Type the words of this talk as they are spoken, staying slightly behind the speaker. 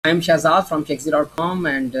I'm Shazad from Chexy.com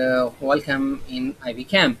and welcome in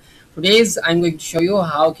iVCam. Today's I'm going to show you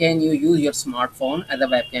how can you use your smartphone as a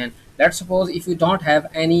webcam. Let's suppose if you don't have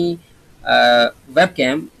any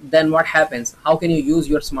webcam, then what happens? How can you use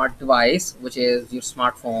your smart device, which is your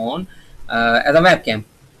smartphone, as a webcam?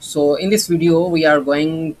 So in this video, we are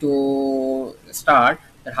going to start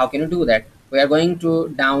that how can you do that. We are going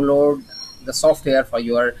to download the software for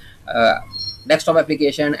your desktop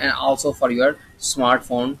application and also for your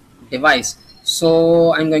smartphone device.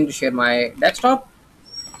 So I'm going to share my desktop.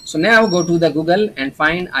 So now go to the Google and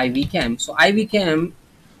find iVCam. So iVCam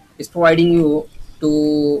is providing you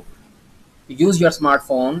to use your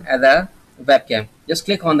smartphone as a webcam. Just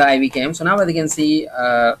click on the iVCam. So now as you can see,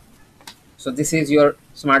 so this is your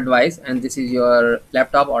smart device and this is your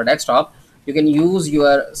laptop or desktop. You can use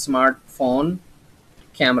your smartphone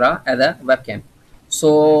camera as a webcam.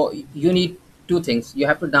 So you need two things. You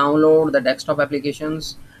have to download the desktop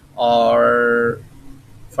applications or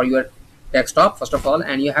for your desktop first of all,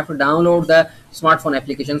 and you have to download the smartphone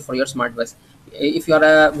applications for your smart device. If you are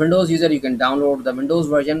a Windows user, you can download the Windows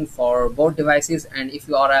version for both devices, and if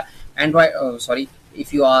you are a Android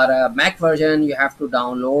if you are a Mac version, you have to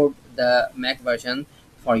download the Mac version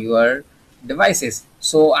for your devices.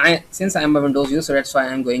 So since I'm a Windows user, that's why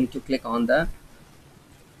I'm going to click on the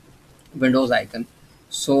Windows icon.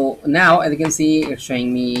 So now as you can see, it's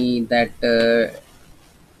showing me that the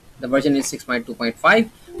version is 6.2.5.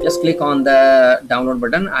 Just click on the download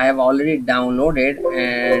button. I have already downloaded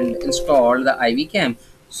and installed the iVCam.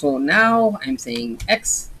 So now I'm saying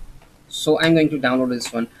X. So I'm going to download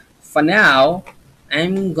this one. For now,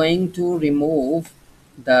 I'm going to remove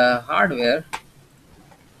the hardware.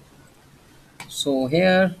 So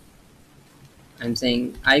here I'm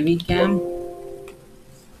saying iVCam.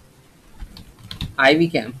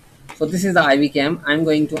 So this is the iVCam. I'm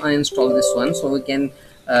going to uninstall this one so we can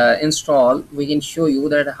we can show you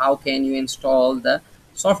that how can you install the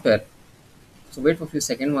software. So wait for a few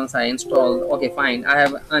seconds. Once I install, okay, fine, I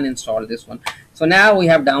have uninstalled this one. So now we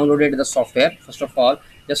have downloaded the software. First of all,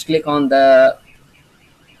 just click on the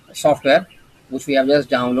software which we have just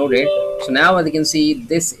downloaded. So now as you can see,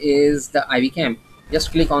 this is the iVCam.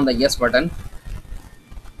 Just click on the yes button,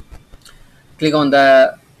 click on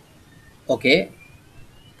the okay.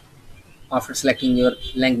 After selecting your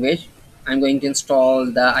language, I'm going to install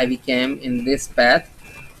the iVCam in this path.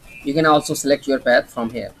 You can also select your path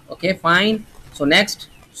from here. Okay, fine. So next,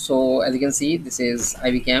 so as you can see, this is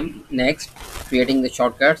iVCam. Next, creating the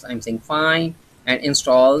shortcuts, I'm saying fine, and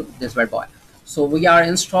install this bad boy. So we are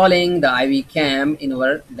installing the iVCam in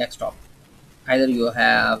our desktop. Either you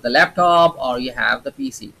have the laptop or you have the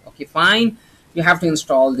PC. Okay, fine. You have to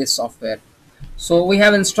install this software. So we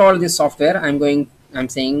have installed this software. I'm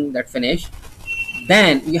saying that finish.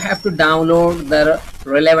 Then you have to download the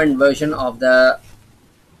relevant version of the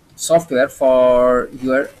software for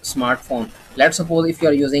your smartphone. Let's suppose if you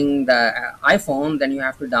are using the iPhone, then you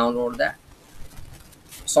have to download the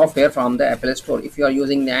software from the Apple Store. If you are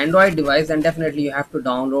using the Android device, then definitely you have to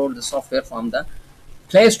download the software from the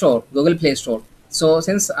Play Store, Google Play Store. So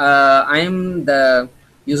since I am the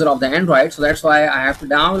user of the Android, so that's why I have to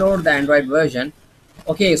download the Android version.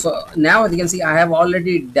 Okay, so now as you can see, I have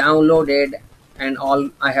already downloaded and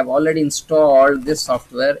I have already installed this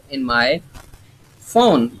software in my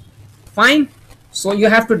phone. Fine. So you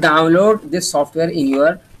have to download this software in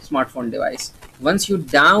your smartphone device. Once you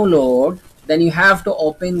download, then you have to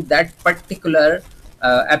open that particular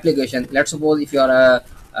application. Let's suppose if you are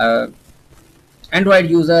a Android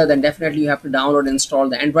user, then definitely you have to download and install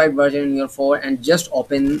the Android version in your phone and just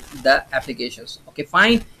open the applications. Okay,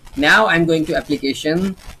 fine. Now I'm going to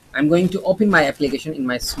application. I'm going to open my application in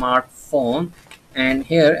my smartphone, and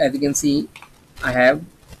here as you can see, I have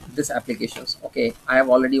this applications. Okay, I have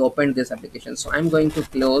already opened this application, so I'm going to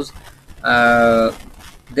close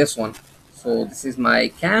this one. So this is my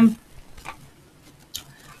cam.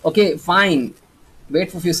 Okay, fine.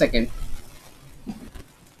 Wait for a few seconds.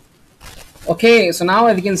 Okay, so now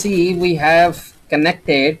as you can see, we have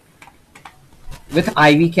connected with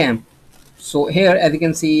iVCam. So here as you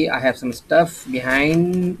can see, I have some stuff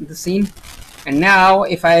behind the scene, and now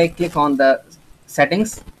if I click on the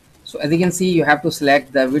settings, so as you can see, you have to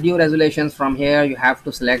select the video resolutions from here. You have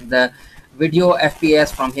to select the video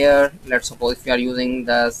FPS from here. Let's suppose if you are using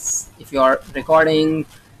if you are recording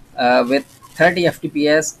with 30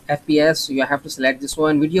 FPS, you have to select this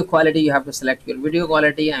one. Video quality, you have to select your video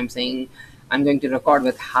quality. I'm saying I'm going to record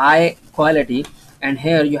with high quality, and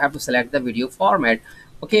here you have to select the video format.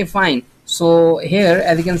 Okay, fine. So here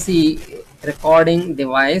as you can see, recording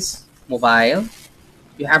device mobile,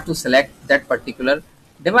 you have to select that particular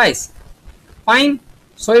device. Fine.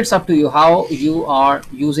 So it's up to you how you are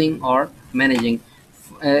using or managing.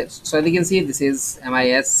 So as you can see, this is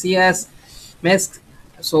MISCS MISC.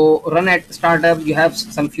 So run at startup, you have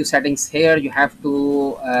some few settings here. You have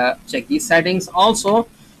to check these settings also,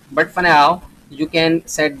 but for now you can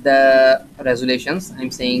set the resolutions.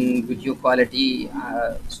 I'm saying video quality.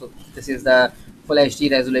 So this is the full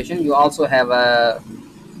HD resolution. You also have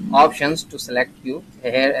options to select you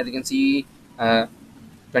here. As you can see,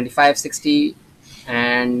 2560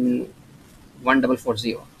 and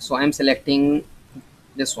 1440. So I'm selecting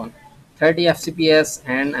this one, 30 fps,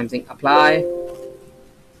 and I'm saying apply.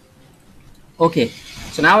 Okay,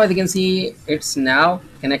 so now as you can see, it's now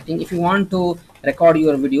connecting. If you want to record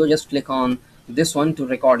your video, just click on this one to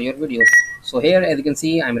record your videos. So here as you can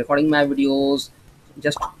see, I'm recording my videos.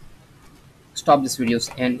 Just stop this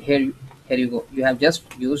videos, and here you go, you have just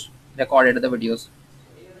used recorded the videos.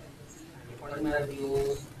 Recording my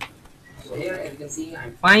videos. So here as you can see,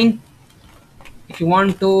 I'm fine. If you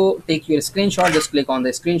want to take your screenshot, just click on the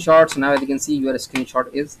screenshot. So now as you can see, your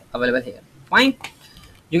screenshot is available here. Fine.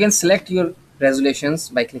 You can select your resolutions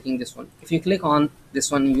by clicking this one. If you click on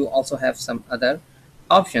this one, you also have some other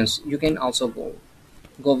options. You can also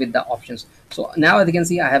go with the options. So now as you can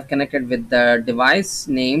see, I have connected with the device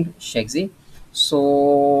named Shexy.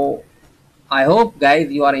 So I hope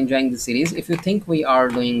guys you are enjoying this series. If you think we are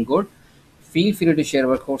doing good, feel free to share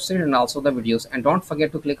our courses and also the videos, and don't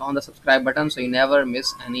forget to click on the subscribe button so you never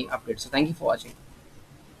miss any updates. So thank you for watching.